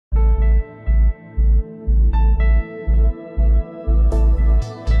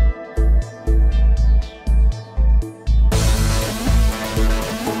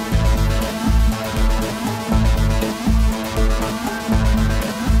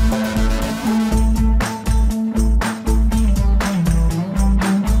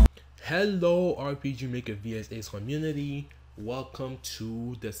Hello RPG Maker VSA's community, welcome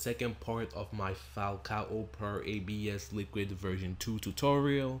to the second part of my Falcao per ABS Liquid version 2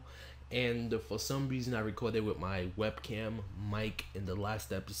 tutorial. And for some reason I recorded with my webcam mic in the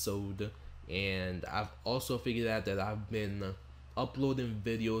last episode, and I've also figured out that I've been uploading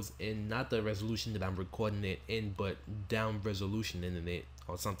videos in not the resolution that I'm recording it in, but down resolution in it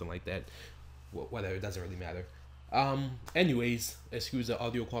or something like that. Whatever, it doesn't really matter. Anyways, excuse the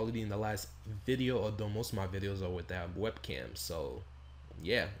audio quality in the last video, although most of my videos are with that webcam. So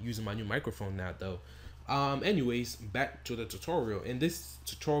yeah, using my new microphone now though. Anyways, back to the tutorial. In this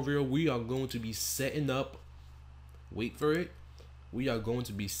tutorial we are going to be setting up, wait for it, we are going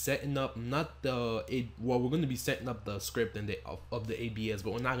to be setting up not the we're going to be setting up the script and of the ABS,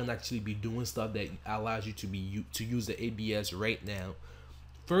 but we're not going to actually be doing stuff that allows you to use the ABS right now.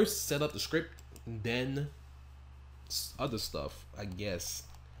 First set up the script, then other stuff, I guess.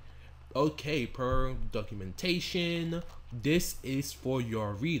 Okay, per documentation, this is for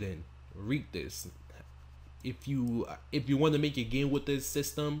your reading. Read this. If you want to make a game with this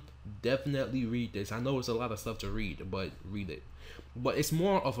system, definitely read this. I know it's a lot of stuff to read, but read it. But it's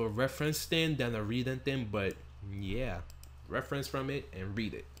more of a reference thing than a reading thing, but yeah, reference from it and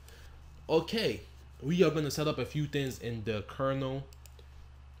read it. Okay, we are going to set up a few things in the kernel.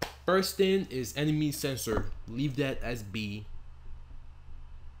 First thing is enemy sensor. Leave that as B.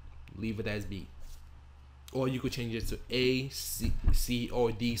 Leave it as B. Or you could change it to A, C,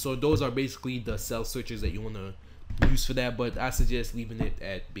 or D. So those are basically the cell switches that you want to use for that, but I suggest leaving it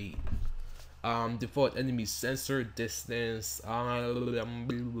at B. Default enemy sensor distance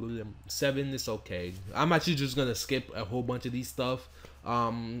 7 is okay. I'm actually just gonna skip a whole bunch of these stuff.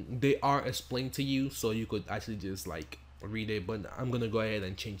 They are explained to you, so you could actually just like read it, but I'm gonna go ahead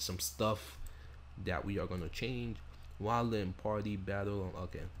and change some stuff that we are gonna change. While in party battle,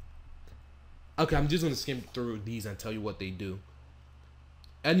 okay, I'm just gonna skim through these and tell you what they do.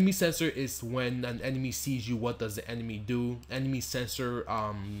 Enemy sensor is when an enemy sees you, what does the enemy do? Enemy sensor,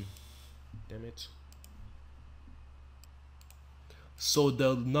 damn it. So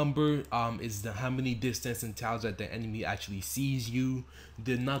the number is how many distance and tiles that the enemy actually sees you.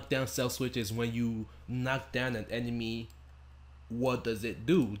 The knockdown cell switch is when you knock down an enemy, what does it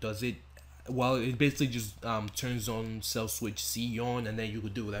do? Does it, well, it basically just turns on cell switch C on, and then you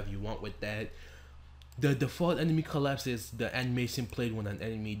could do whatever you want with that. The default enemy collapse is the animation played when an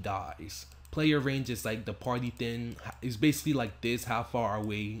enemy dies. Player range is like the party thing. It's basically like this: how far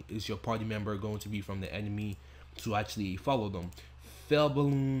away is your party member going to be from the enemy to actually follow them. Fail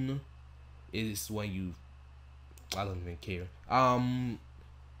balloon is when you, I don't even care.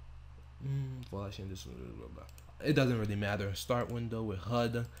 It doesn't really matter. Start window with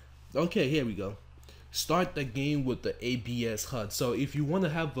HUD. Okay, here we go. Start the game with the ABS HUD. So if you want to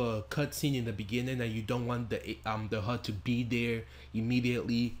have a cutscene in the beginning and you don't want the HUD to be there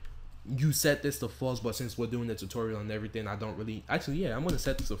immediately, you set this to false. But since we're doing the tutorial and everything, I don't really, actually, yeah, I'm gonna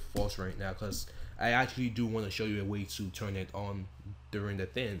set this to false right now because I actually do want to show you a way to turn it on during the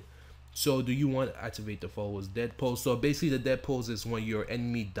thing. So do you want to activate the forwards dead pose? So basically the dead pose is when your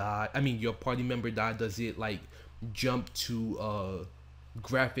enemy die, your party member die. Does it like jump to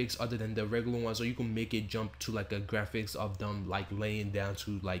graphics other than the regular ones, or you can make it jump to like a graphics of them like laying down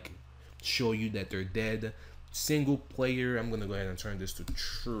to like show you that they're dead. Single player, I'm gonna go ahead and turn this to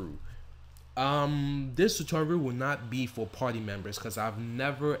true. This tutorial will not be for party members because I've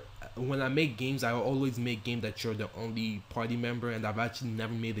never, when I make games, I always make games that you're the only party member, and I've actually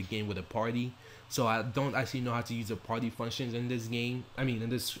never made a game with a party, so I don't actually know how to use the party functions in this game, in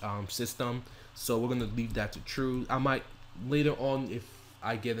this system. So we're gonna leave that to true. I might later on, if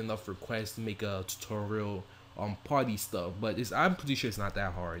I get enough requests, to make a tutorial on party stuff, but I'm pretty sure it's not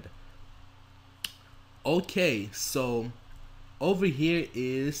that hard. Okay, so over here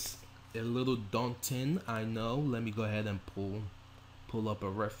is a little daunting, I know. Let me go ahead and pull up a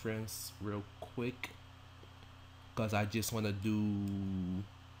reference real quick because I just want to do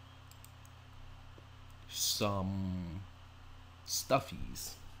some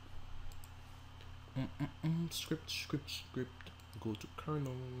stuffies. Script, go to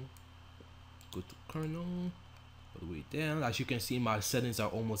kernel, all the way down. As you can see, my settings are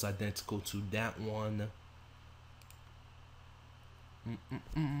almost identical to that one.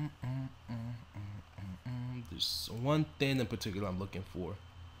 There's one thing in particular I'm looking for,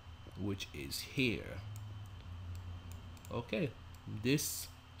 which is here. Okay, this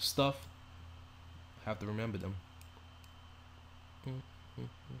stuff, have to remember them.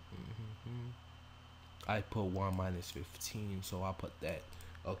 I put 1 minus 15, so I'll put that.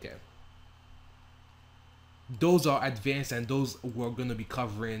 Okay, those are advanced, and those we're gonna be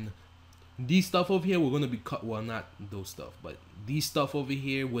covering These stuff over here, we're gonna be cut. Well, not those stuff, but these stuff over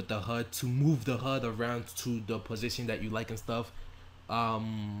here with the HUD, to move the HUD around to the position that you like and stuff.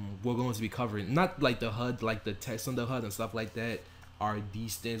 We're going to be covering, not like the HUD, like the text on the HUD and stuff like that are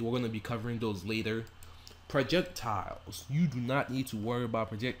these things. We're gonna be covering those later. Projectiles, you do not need to worry about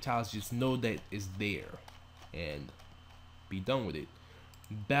projectiles. Just know that it's there and be done with it.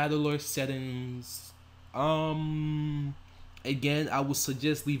 Battler settings, again, I would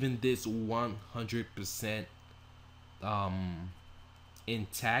suggest leaving this 100%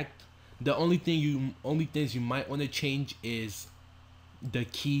 intact. The only things you might want to change is the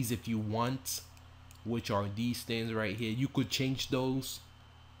keys if you want, which are these things right here. You could change those.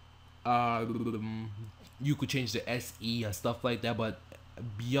 You could change the SE and stuff like that, but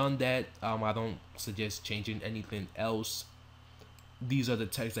beyond that, I don't suggest changing anything else. These are the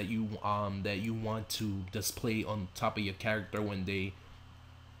text that you want to display on top of your character when they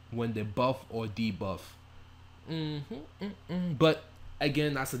buff or debuff. But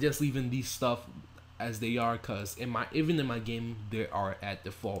again, I suggest leaving these stuff as they are, because even in my game they are at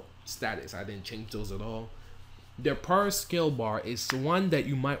default status. I didn't change those at all. The per skill bar is one that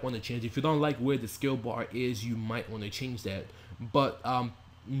you might want to change. If you don't like where the skill bar is, you might want to change that. But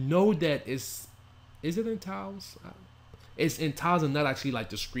know that is it in tiles? It's in tiles and not actually like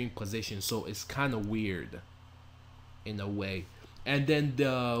the screen position, so it's kind of weird in a way. And then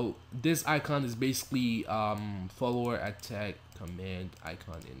this icon is basically follower attack command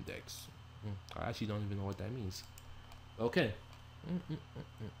icon index. I actually don't even know what that means. Okay.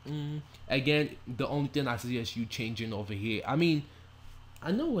 Again, the only thing I suggest you changing over here, I mean,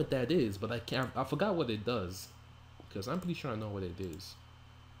 I know what that is, but I forgot what it does, because I'm pretty sure I know what it is.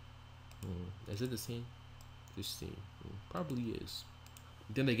 Is it the same? This thing probably is.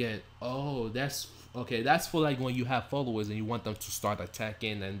 Then again, oh, that's okay. That's for like when you have followers and you want them to start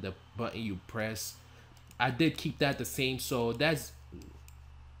attacking, and the button you press. I did keep that the same, so that's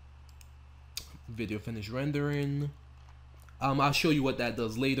video finish rendering. I'll show you what that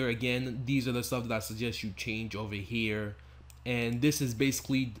does later. Again, these are the stuff that I suggest you change over here. And this is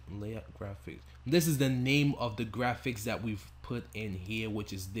basically layout graphics. This is the name of the graphics that we've put in here,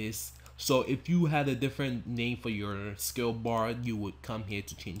 which is this. So if you had a different name for your skill bar, you would come here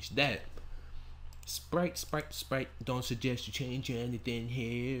to change that. Sprite. Don't suggest you change anything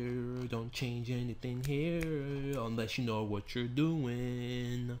here. Don't change anything here unless you know what you're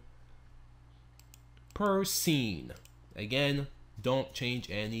doing. Per scene. Again, don't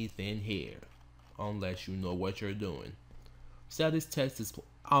change anything here unless you know what you're doing. Status text is the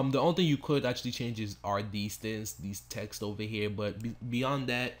only thing you could actually change are these things, these text over here, but beyond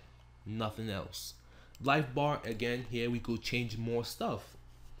that, nothing else. Life bar, again, here we could change more stuff.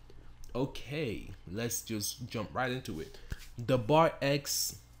 Okay, let's just jump right into it. The bar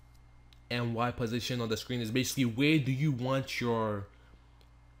X and Y position on the screen is basically where do you want your...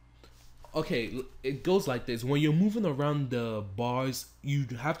 Okay, it goes like this. When you're moving around the bars, you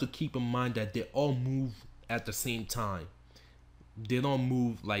have to keep in mind that they all move at the same time. They don't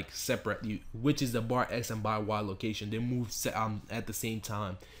move like separately, which is the bar X and bar Y location. They move at the same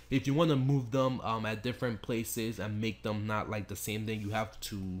time. If you want to move them at different places and make them not like the same thing, you have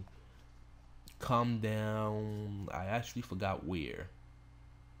to come down. I actually forgot where,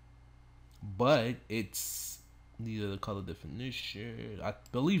 but it's... These are the color definition. I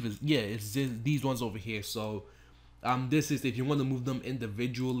believe it's these ones over here. So this is if you want to move them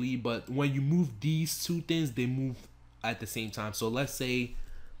individually, but when you move these two things, they move at the same time. So let's say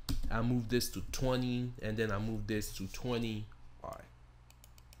I move this to 20 and then I move this to 20. All right.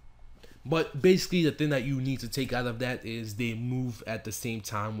 But basically the thing that you need to take out of that is they move at the same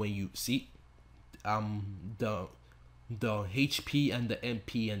time. When you see the HP and the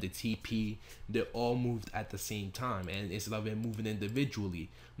MP and the TP, they all moved at the same time, and instead of it moving individually.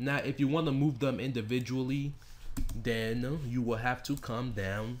 Now if you want to move them individually, then you will have to come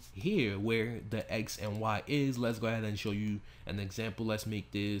down here where the X and Y is. Let's go ahead and show you an example. Let's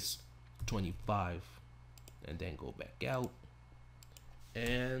make this 25 and then go back out,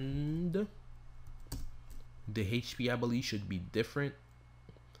 and the HP I believe should be different.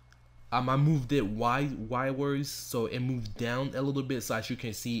 I moved it Y-wards, so it moved down a little bit, so as you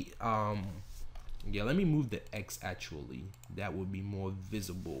can see, yeah, let me move the X actually. That would be more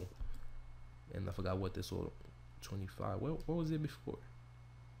visible. And I forgot what this was, 25. What was it before?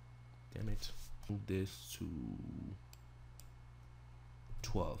 Damn it. Move this to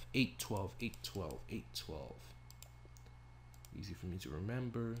 12, 812, 812, 812. Easy for me to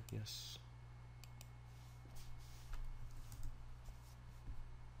remember, yes.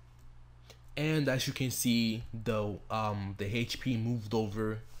 And as you can see, the HP moved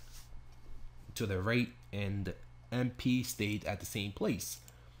over to the right, and the MP stayed at the same place.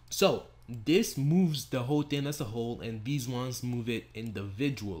 So this moves the whole thing as a whole, and these ones move it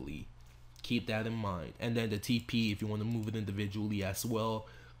individually. Keep that in mind. And then the TP, if you want to move it individually as well.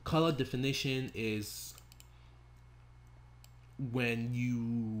 Color definition is when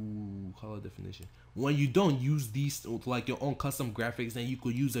you don't use these like your own custom graphics, then you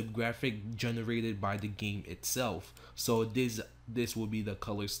could use a graphic generated by the game itself. So this will be the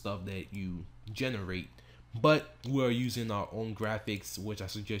color stuff that you generate, but we're using our own graphics, which I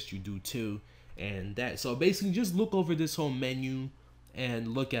suggest you do too. And that, so basically just look over this whole menu and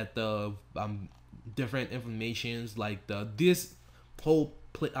look at the different informations, like this whole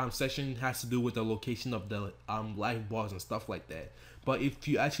section has to do with the location of the life bars and stuff like that. But if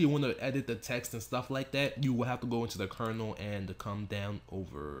you actually want to edit the text and stuff like that, you will have to go into the kernel and come down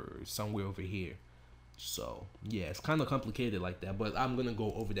over somewhere over here. So yeah, it's kind of complicated like that, but I'm gonna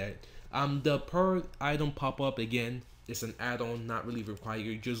go over that. The per item pop-up, again, it's an add-on, not really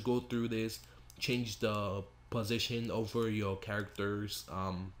required. Just go through this, change the position over your character's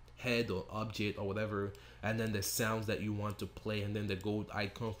head or object or whatever, and then the sounds that you want to play, and then the gold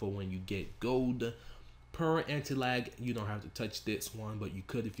icon for when you get gold. Per anti-lag, you don't have to touch this one, but you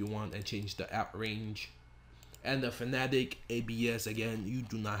could if you want, and change the out range. And the Fanatic ABS, again, you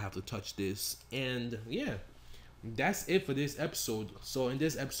do not have to touch this. And yeah, that's it for this episode. So in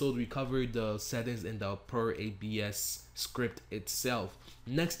this episode, we covered the settings in the per ABS script itself.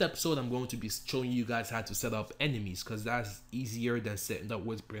 Next episode, I'm going to be showing you guys how to set up enemies, because that's easier than setting up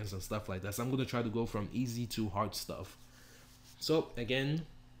whispers and stuff like that. So I'm going to try to go from easy to hard stuff. So again,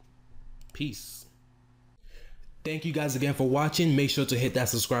 peace. Thank you guys again for watching. Make sure to hit that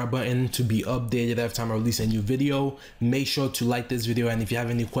subscribe button to be updated every time I release a new video. Make sure to like this video, and if you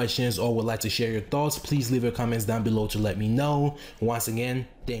have any questions or would like to share your thoughts, please leave your comments down below to let me know. Once again,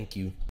 thank you.